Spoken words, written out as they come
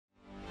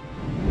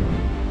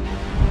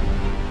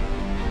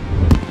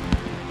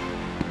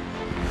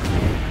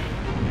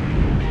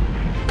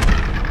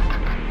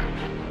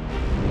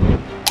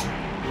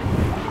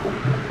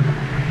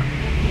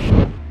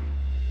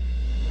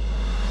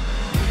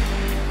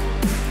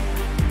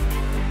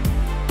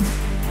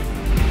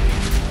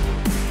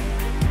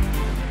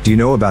Do you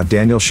know about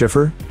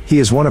𝐿𝐻𝐿'? He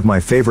is one of my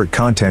favorite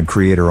content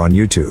creator on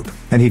YouTube,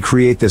 and he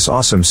create this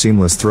awesome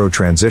seamless throw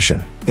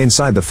transition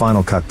inside the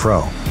Final Cut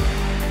Pro.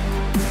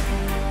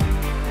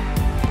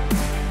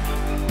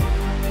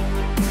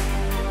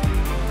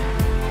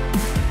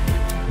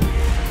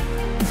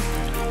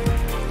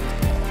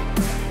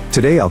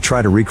 Today I'll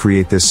try to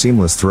recreate this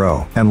seamless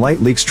throw and light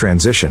leaks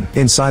transition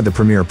inside the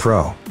Premiere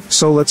Pro.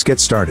 So let's get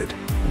started.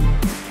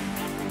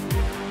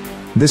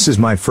 This is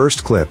my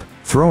first clip,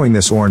 throwing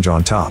this orange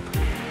on top.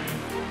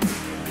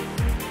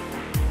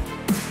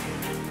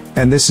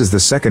 And this is the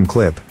second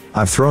clip,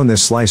 I've thrown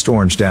this sliced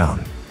orange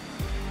down.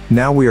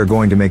 Now we are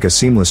going to make a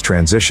seamless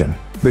transition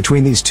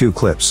between these two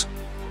clips.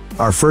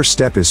 Our first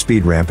step is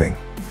speed ramping.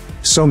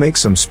 So make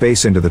some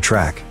space into the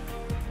track.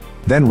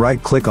 Then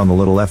right click on the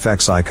little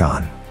FX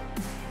icon.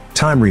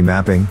 Time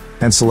remapping,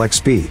 and select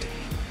speed.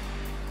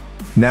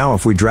 Now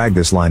if we drag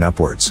this line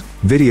upwards,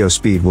 video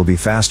speed will be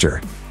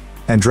faster.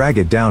 And drag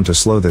it down to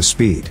slow this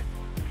speed.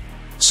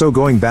 So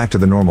going back to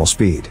the normal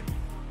speed.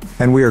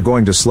 And we are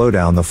going to slow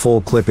down the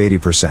full clip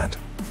 80%.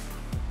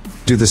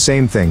 Do the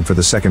same thing for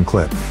the second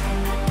clip.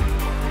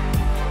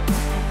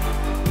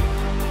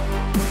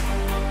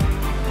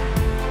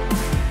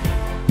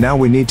 Now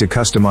we need to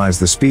customize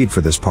the speed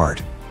for this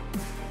part.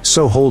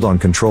 So hold on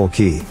Control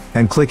key,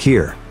 and click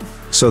here.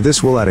 So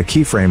this will add a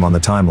keyframe on the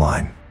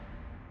timeline.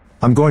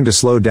 I'm going to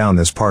slow down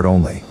this part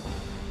only.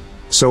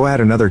 So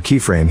add another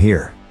keyframe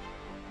here.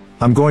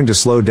 I'm going to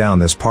slow down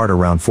this part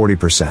around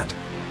 40%.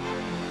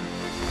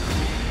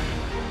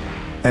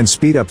 And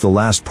speed up the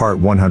last part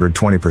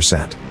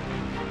 120%.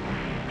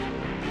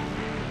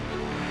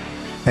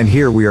 And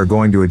here we are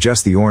going to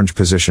adjust the orange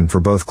position for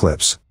both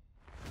clips.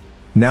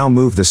 Now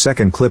move the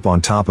second clip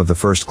on top of the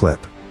first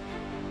clip.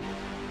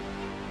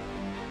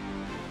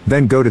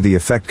 Then go to the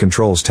Effect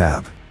Controls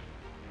tab.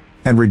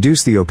 And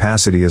reduce the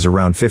opacity as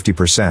around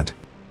 50%.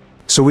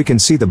 So we can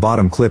see the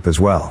bottom clip as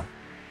well.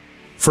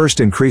 First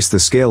increase the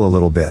scale a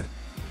little bit.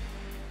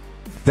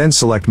 Then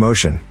select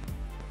Motion.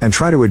 And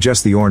try to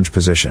adjust the orange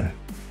position.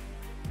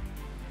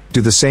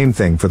 Do the same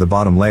thing for the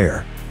bottom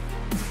layer.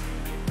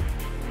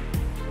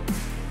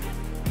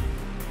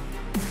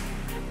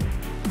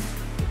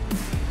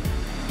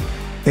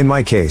 In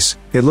my case,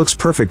 it looks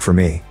perfect for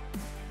me.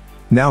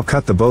 Now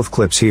cut the both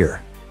clips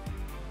here.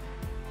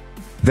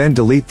 Then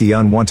delete the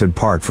unwanted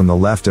part from the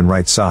left and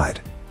right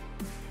side.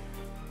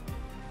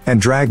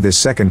 And drag this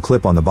second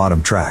clip on the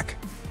bottom track.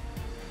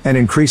 And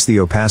increase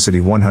the opacity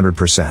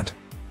 100%.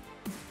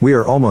 We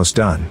are almost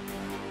done.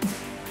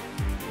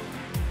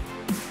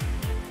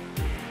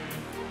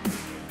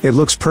 It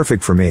looks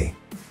perfect for me.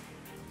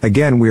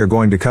 Again we are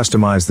going to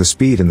customize the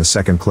speed in the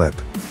second clip.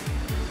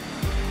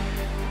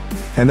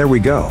 And there we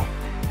go.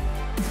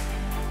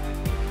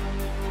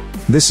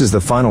 This is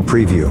the final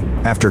preview,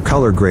 after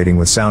color grading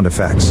with sound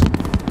effects.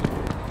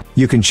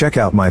 You can check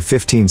out my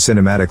 15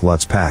 cinematic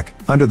LUTs pack,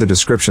 under the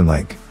description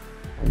link.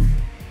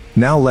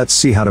 Now let's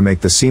see how to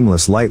make the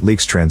seamless light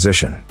leaks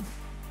transition.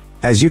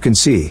 As you can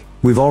see,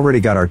 we've already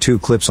got our two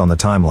clips on the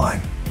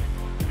timeline.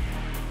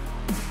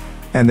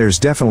 And there's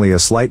definitely a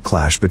slight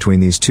clash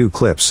between these two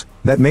clips,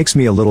 that makes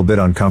me a little bit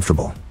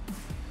uncomfortable.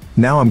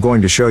 Now I'm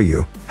going to show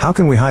you, how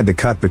can we hide the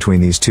cut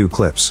between these two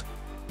clips.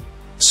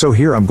 So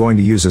here I'm going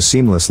to use a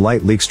seamless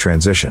light leaks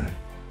transition.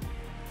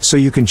 So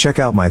you can check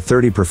out my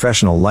 30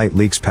 professional light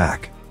leaks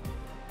pack.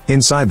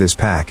 Inside this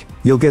pack,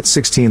 you'll get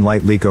 16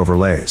 light leak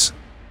overlays.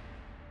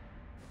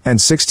 And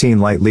 16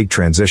 light leak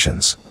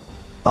transitions.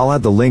 I'll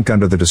add the link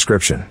under the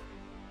description.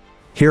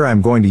 Here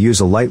I'm going to use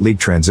a light leak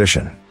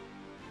transition.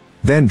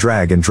 Then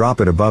drag and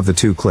drop it above the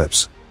two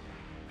clips.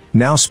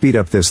 Now speed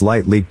up this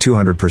light leak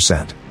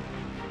 200%.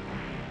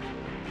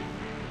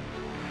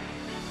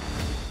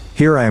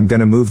 Here I am going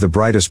to move the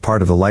brightest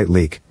part of the light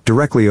leak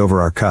directly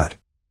over our cut.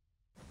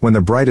 When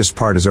the brightest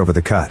part is over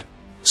the cut,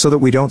 so that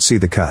we don't see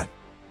the cut,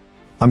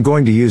 I'm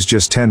going to use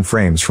just 10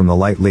 frames from the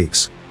light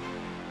leaks.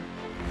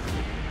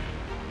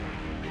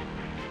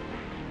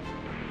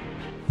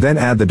 Then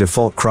add the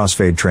default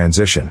crossfade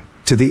transition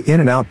to the in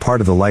and out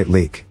part of the light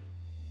leak.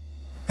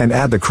 And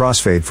add the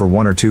crossfade for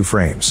 1 or 2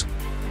 frames.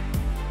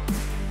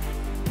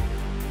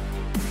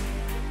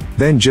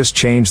 Then just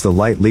change the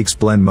light leaks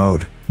blend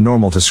mode,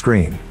 normal to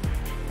screen.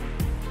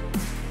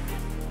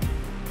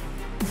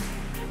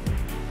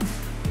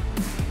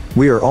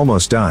 We are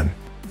almost done.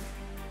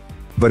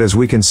 But as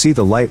we can see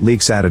the light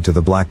leaks added to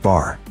the black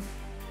bar.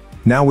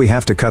 Now we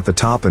have to cut the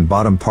top and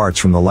bottom parts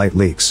from the light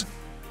leaks.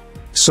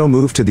 So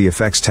move to the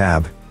Effects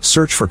tab,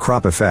 search for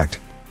Crop Effect.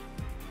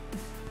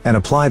 And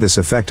apply this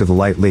effect to the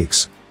light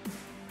leaks.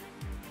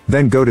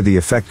 Then go to the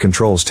Effect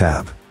Controls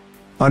tab.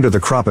 Under the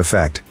Crop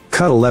Effect,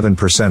 cut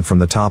 11% from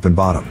the top and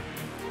bottom.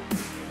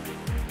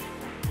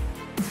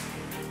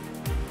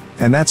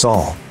 And that's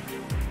all.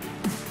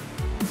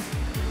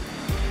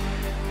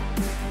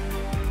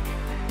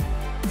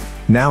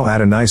 Now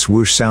add a nice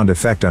whoosh sound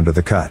effect under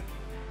the cut.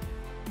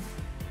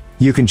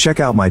 You can check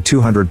out my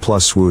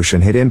 200+ swoosh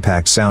and hit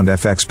impact sound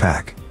FX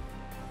pack.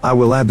 I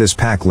will add this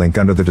pack link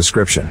under the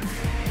description.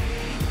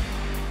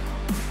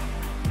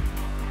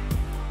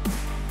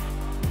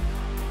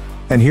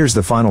 And here's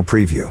the final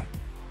preview.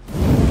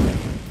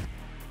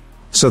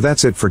 So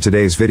that's it for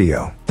today's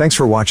video. Thanks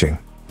for watching.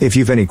 If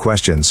you've any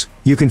questions,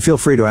 you can feel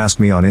free to ask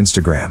me on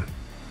Instagram.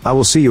 I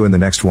will see you in the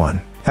next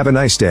one. Have a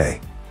nice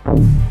day.